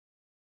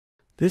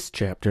This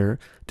chapter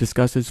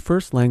discusses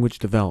first language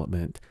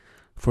development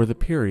for the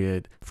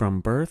period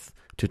from birth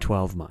to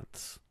 12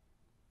 months.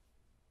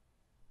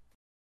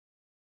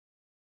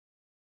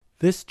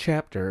 This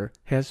chapter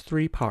has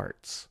 3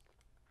 parts.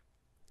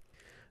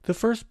 The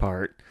first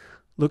part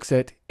looks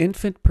at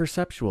infant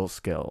perceptual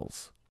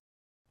skills,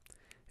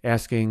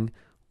 asking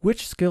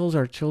which skills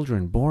are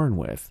children born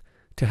with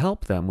to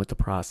help them with the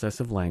process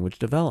of language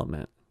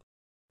development.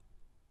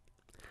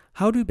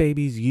 How do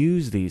babies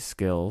use these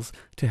skills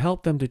to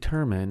help them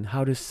determine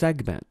how to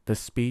segment the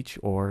speech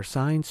or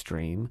sign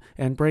stream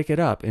and break it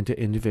up into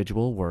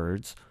individual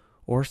words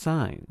or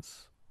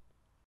signs?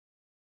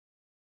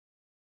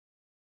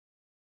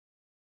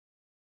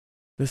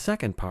 The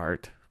second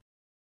part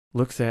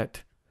looks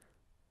at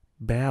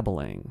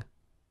babbling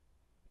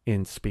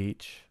in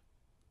speech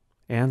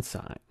and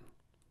sign.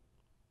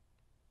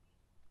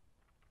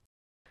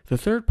 The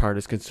third part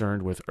is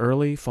concerned with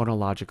early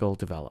phonological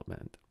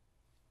development.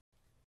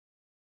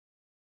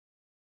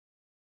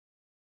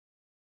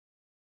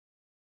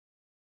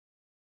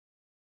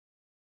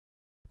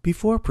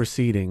 Before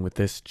proceeding with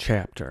this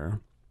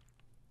chapter,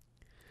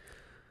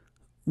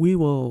 we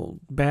will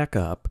back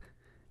up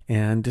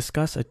and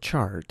discuss a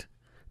chart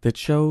that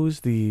shows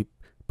the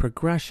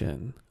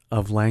progression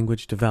of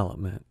language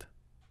development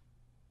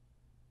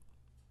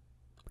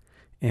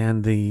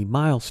and the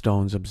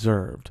milestones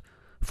observed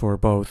for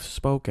both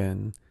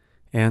spoken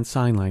and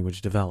sign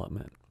language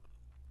development.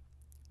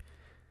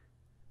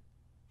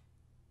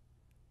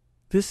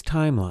 This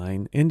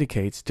timeline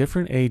indicates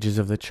different ages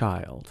of the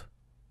child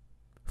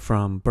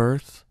from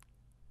birth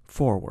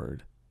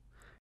forward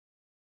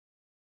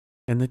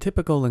and the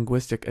typical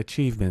linguistic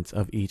achievements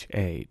of each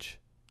age.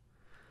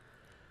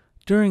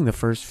 During the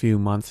first few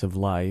months of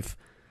life,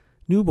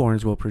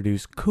 newborns will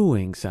produce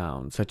cooing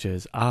sounds such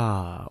as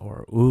ah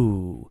or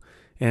ooh,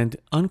 and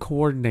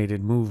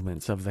uncoordinated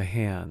movements of the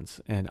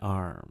hands and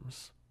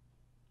arms.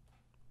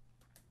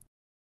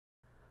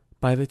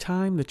 By the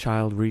time the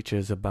child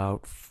reaches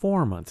about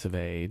 4 months of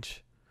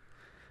age,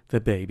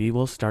 the baby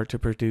will start to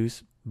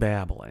produce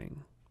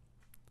babbling,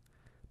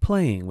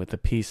 playing with the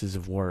pieces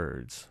of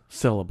words,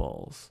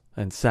 syllables,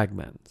 and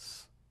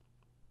segments.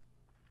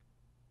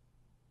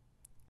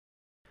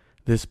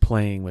 This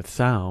playing with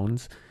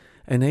sounds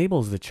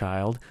enables the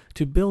child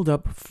to build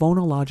up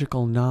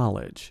phonological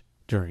knowledge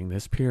during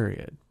this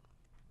period.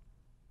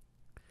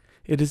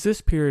 It is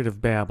this period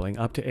of babbling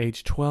up to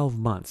age 12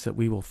 months that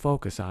we will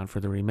focus on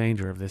for the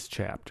remainder of this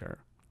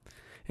chapter.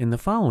 In the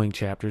following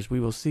chapters, we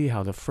will see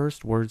how the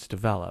first words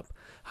develop,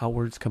 how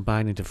words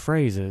combine into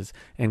phrases,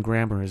 and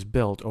grammar is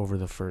built over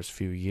the first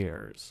few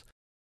years.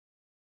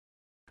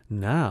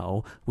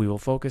 Now, we will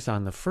focus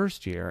on the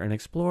first year and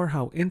explore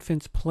how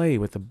infants play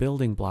with the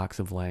building blocks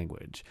of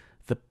language,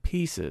 the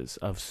pieces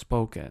of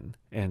spoken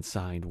and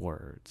signed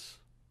words.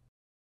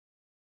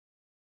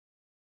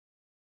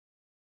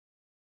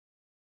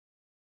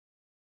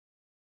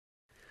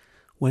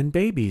 When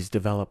babies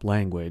develop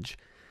language,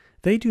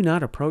 they do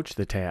not approach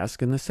the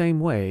task in the same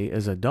way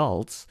as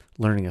adults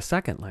learning a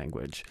second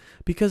language,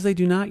 because they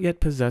do not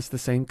yet possess the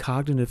same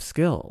cognitive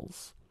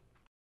skills.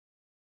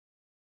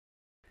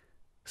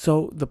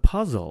 So the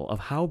puzzle of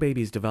how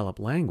babies develop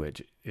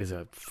language is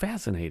a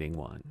fascinating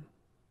one.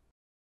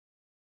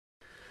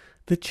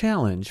 The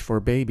challenge for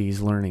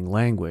babies learning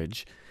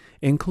language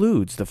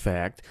includes the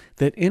fact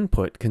that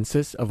input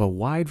consists of a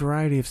wide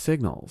variety of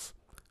signals,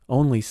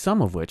 only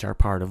some of which are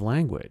part of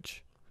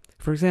language.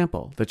 For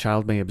example, the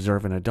child may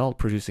observe an adult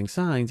producing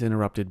signs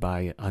interrupted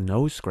by a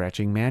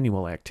nose-scratching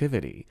manual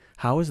activity.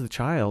 How is the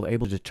child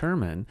able to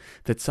determine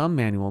that some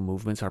manual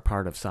movements are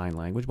part of sign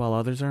language while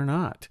others are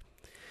not?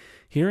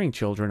 Hearing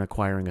children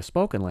acquiring a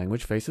spoken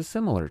language face a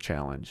similar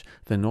challenge.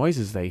 The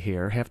noises they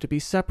hear have to be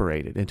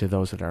separated into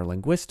those that are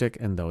linguistic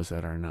and those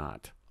that are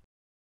not.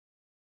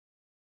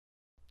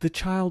 The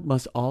child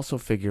must also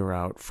figure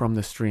out from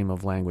the stream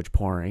of language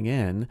pouring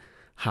in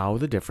how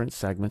the different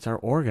segments are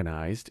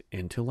organized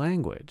into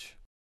language.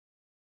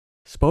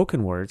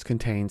 Spoken words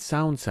contain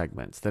sound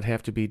segments that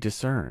have to be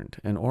discerned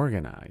and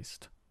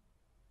organized.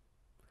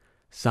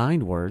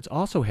 Signed words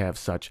also have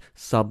such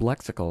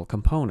sublexical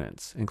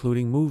components,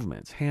 including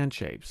movements, hand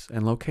shapes,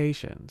 and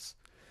locations.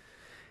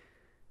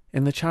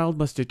 And the child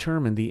must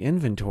determine the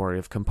inventory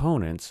of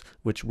components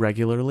which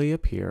regularly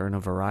appear in a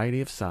variety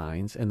of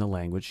signs in the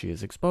language she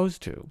is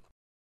exposed to.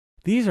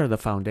 These are the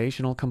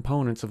foundational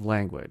components of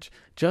language,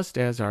 just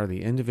as are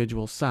the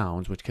individual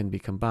sounds which can be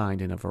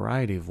combined in a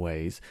variety of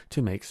ways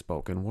to make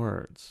spoken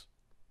words.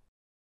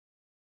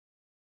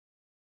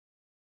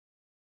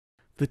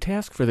 The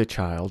task for the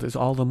child is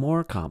all the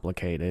more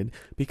complicated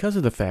because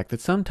of the fact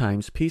that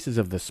sometimes pieces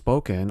of the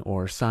spoken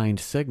or signed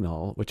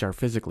signal, which are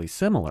physically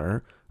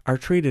similar, are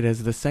treated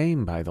as the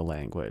same by the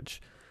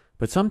language,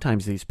 but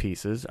sometimes these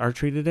pieces are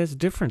treated as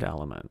different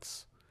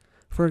elements.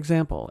 For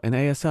example, in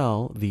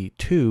ASL, the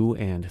 2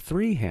 and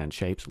 3 hand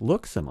shapes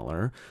look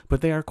similar, but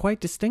they are quite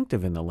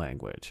distinctive in the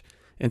language.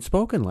 In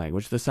spoken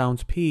language, the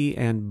sounds P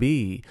and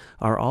B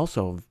are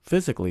also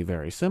physically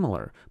very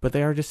similar, but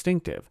they are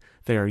distinctive.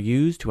 They are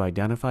used to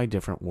identify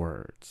different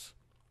words.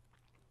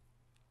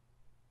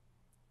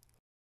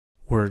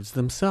 Words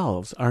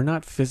themselves are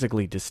not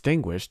physically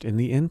distinguished in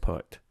the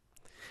input.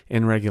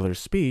 In regular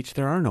speech,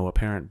 there are no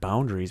apparent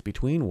boundaries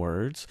between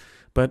words,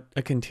 but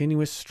a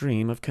continuous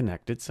stream of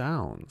connected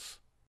sounds.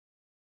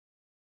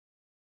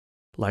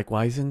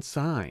 Likewise in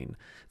sign,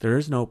 there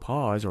is no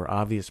pause or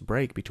obvious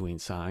break between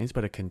signs,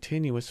 but a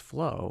continuous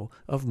flow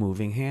of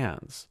moving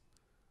hands.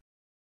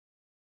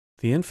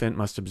 The infant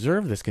must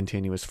observe this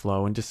continuous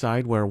flow and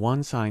decide where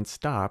one sign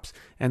stops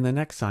and the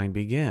next sign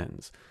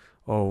begins,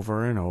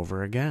 over and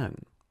over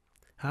again.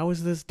 How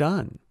is this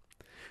done?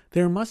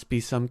 There must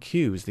be some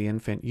cues the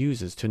infant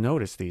uses to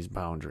notice these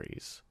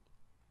boundaries.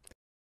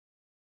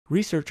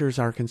 Researchers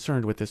are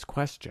concerned with this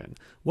question.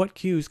 What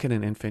cues can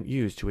an infant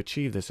use to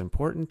achieve this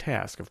important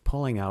task of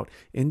pulling out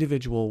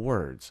individual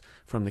words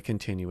from the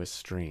continuous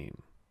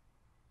stream?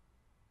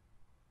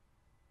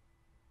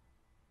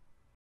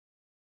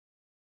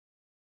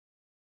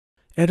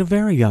 At a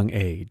very young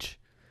age,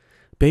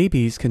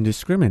 babies can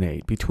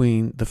discriminate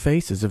between the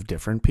faces of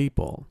different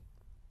people,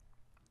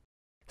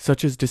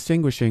 such as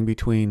distinguishing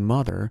between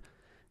mother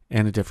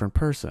and a different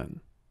person.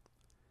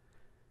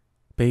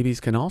 Babies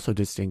can also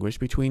distinguish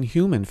between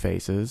human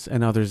faces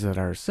and others that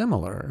are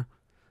similar,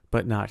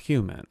 but not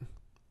human.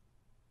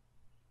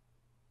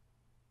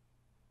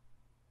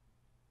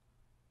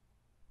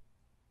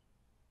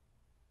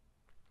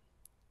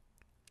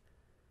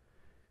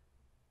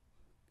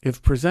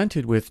 If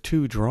presented with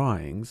two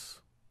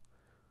drawings,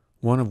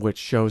 one of which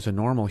shows a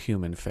normal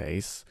human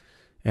face,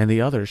 and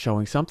the other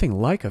showing something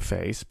like a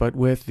face, but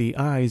with the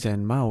eyes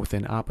and mouth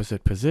in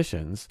opposite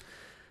positions,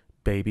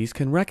 babies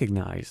can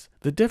recognize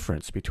the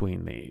difference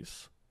between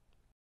these.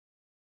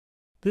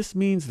 This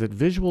means that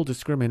visual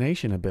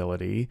discrimination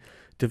ability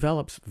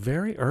develops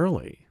very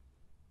early.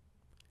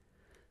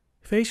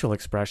 Facial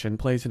expression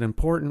plays an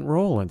important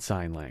role in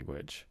sign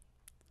language.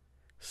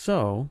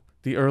 So,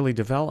 the early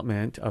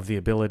development of the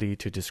ability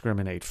to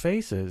discriminate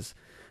faces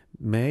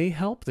may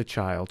help the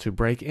child to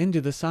break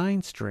into the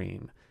sign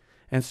stream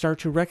and start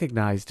to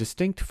recognize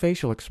distinct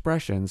facial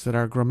expressions that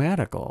are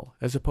grammatical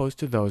as opposed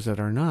to those that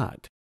are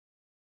not.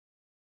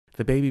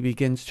 The baby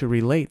begins to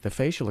relate the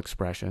facial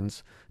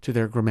expressions to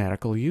their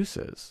grammatical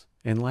uses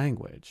in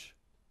language.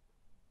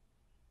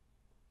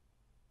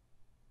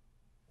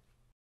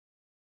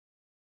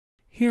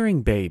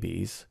 Hearing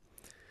babies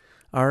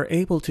are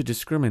able to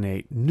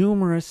discriminate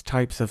numerous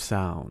types of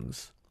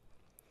sounds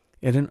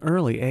at an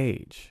early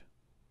age.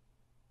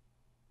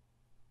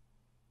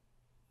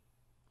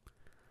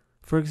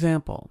 For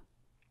example,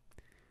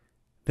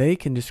 they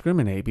can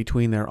discriminate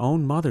between their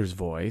own mother's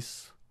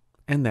voice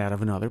and that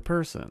of another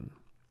person.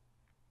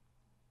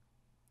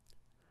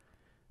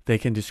 They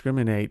can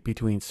discriminate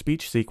between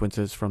speech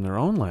sequences from their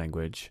own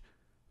language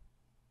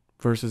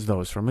versus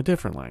those from a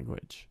different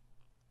language.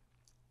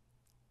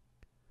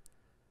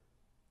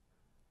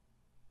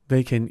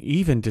 They can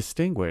even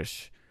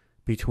distinguish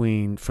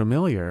between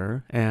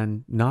familiar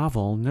and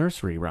novel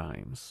nursery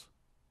rhymes.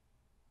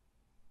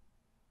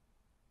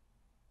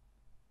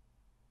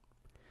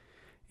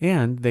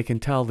 And they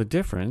can tell the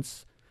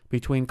difference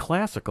between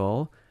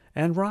classical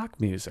and rock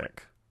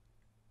music.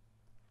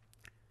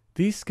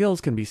 These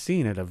skills can be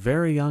seen at a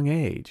very young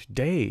age,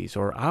 days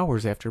or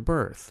hours after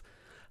birth.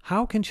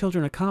 How can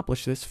children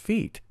accomplish this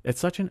feat at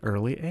such an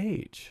early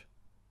age?